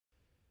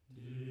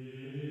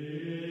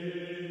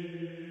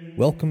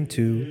Welcome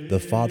to The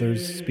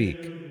Fathers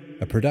Speak,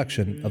 a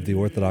production of the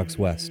Orthodox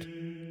West.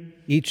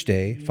 Each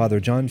day, Father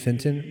John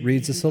Fenton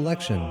reads a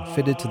selection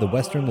fitted to the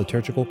Western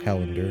liturgical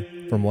calendar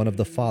from one of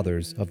the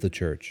Fathers of the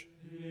Church.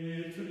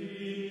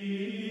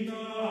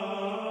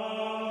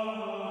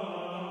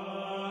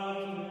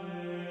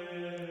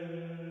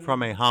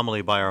 From a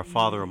homily by our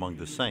Father among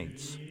the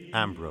Saints,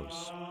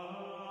 Ambrose.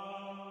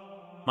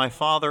 My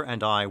Father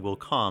and I will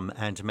come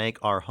and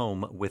make our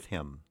home with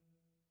him.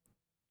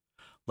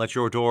 Let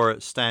your door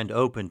stand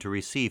open to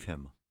receive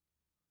him.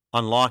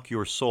 Unlock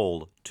your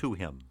soul to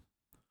him.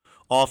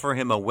 Offer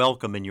him a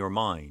welcome in your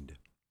mind.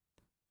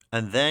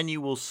 And then you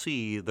will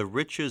see the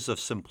riches of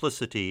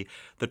simplicity,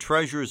 the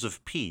treasures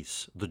of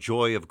peace, the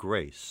joy of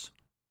grace.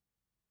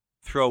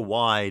 Throw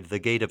wide the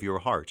gate of your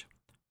heart.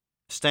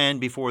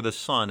 Stand before the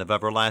sun of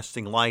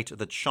everlasting light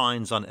that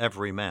shines on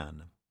every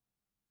man.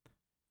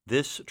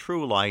 This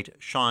true light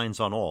shines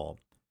on all,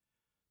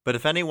 but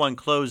if anyone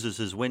closes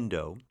his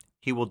window,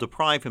 he will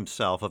deprive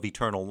himself of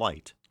eternal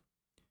light.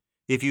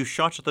 If you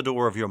shut the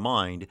door of your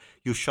mind,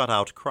 you shut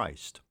out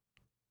Christ.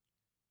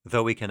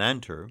 Though he can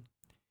enter,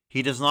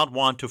 he does not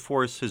want to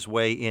force his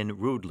way in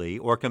rudely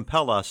or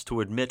compel us to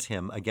admit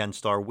him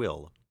against our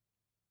will.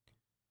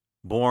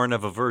 Born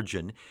of a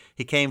virgin,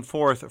 he came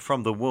forth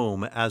from the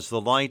womb as the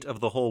light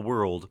of the whole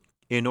world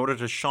in order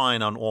to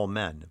shine on all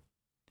men.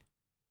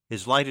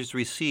 His light is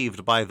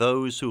received by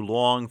those who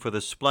long for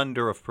the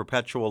splendor of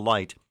perpetual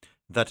light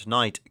that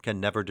night can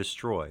never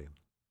destroy.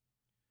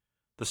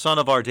 The sun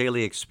of our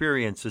daily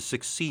experience is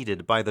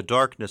succeeded by the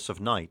darkness of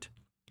night,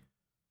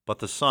 but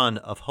the sun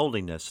of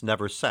holiness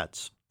never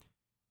sets,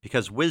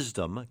 because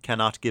wisdom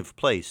cannot give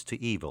place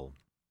to evil.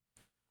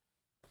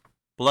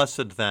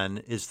 Blessed, then,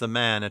 is the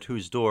man at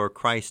whose door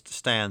Christ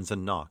stands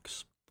and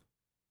knocks.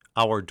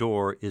 Our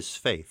door is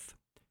faith.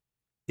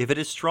 If it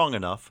is strong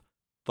enough,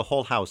 the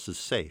whole house is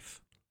safe.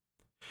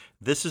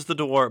 This is the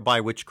door by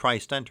which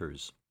Christ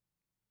enters.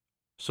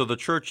 So the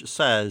Church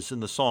says in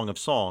the Song of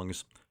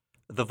Songs,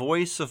 "The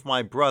voice of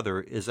my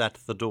brother is at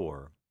the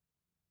door."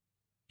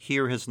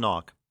 Hear his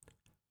knock.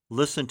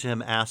 Listen to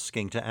him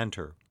asking to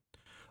enter.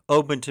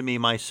 Open to me,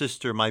 my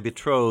sister, my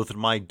betrothed,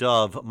 my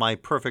dove, my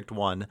perfect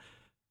one,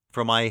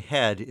 for my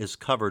head is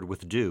covered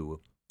with dew,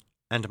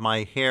 and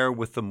my hair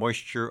with the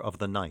moisture of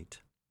the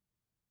night.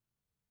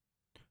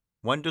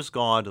 When does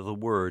God, the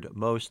Word,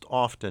 most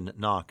often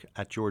knock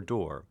at your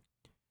door?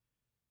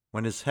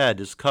 When his head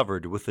is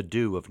covered with the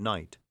dew of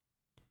night.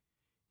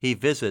 He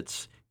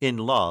visits, in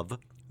love,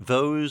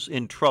 those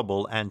in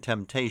trouble and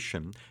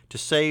temptation to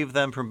save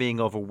them from being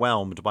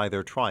overwhelmed by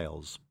their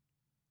trials.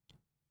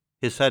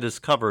 His head is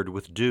covered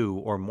with dew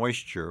or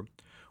moisture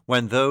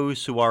when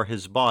those who are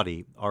his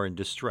body are in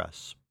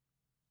distress.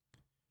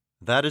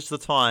 That is the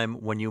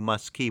time when you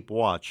must keep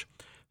watch,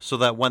 so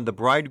that when the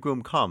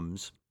bridegroom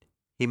comes,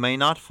 he may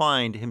not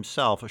find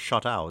himself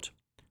shut out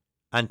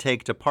and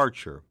take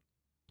departure.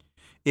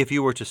 If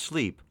you were to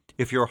sleep,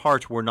 if your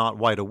heart were not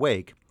wide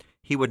awake,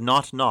 he would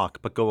not knock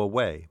but go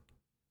away.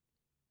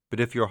 But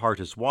if your heart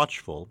is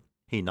watchful,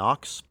 he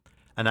knocks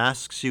and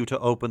asks you to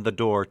open the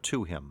door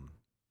to him.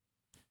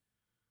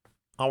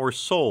 Our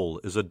soul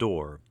is a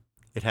door.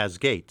 It has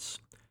gates.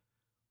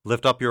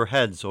 Lift up your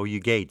heads, O ye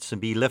gates, and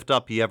be lift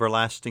up, ye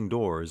everlasting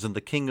doors, and the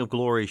King of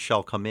glory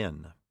shall come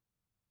in.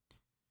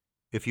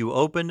 If you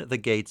open the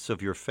gates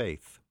of your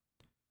faith,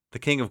 the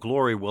King of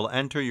glory will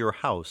enter your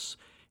house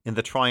in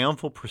the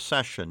triumphal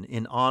procession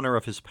in honor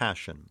of his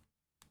passion.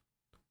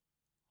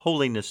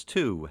 Holiness,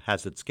 too,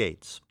 has its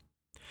gates.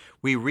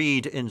 We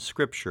read in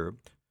Scripture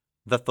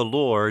that the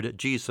Lord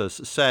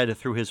Jesus said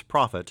through his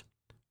prophet,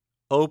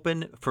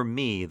 "Open for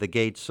me the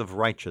gates of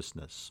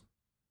righteousness."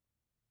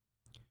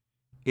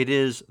 It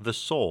is the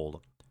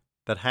soul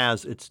that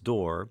has its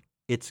door,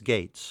 its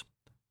gates.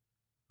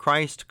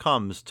 Christ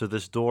comes to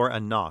this door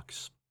and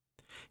knocks.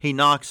 He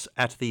knocks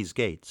at these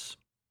gates.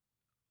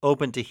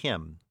 Open to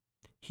him.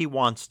 He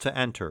wants to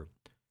enter,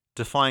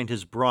 to find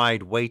his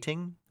bride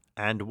waiting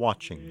and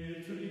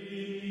watching.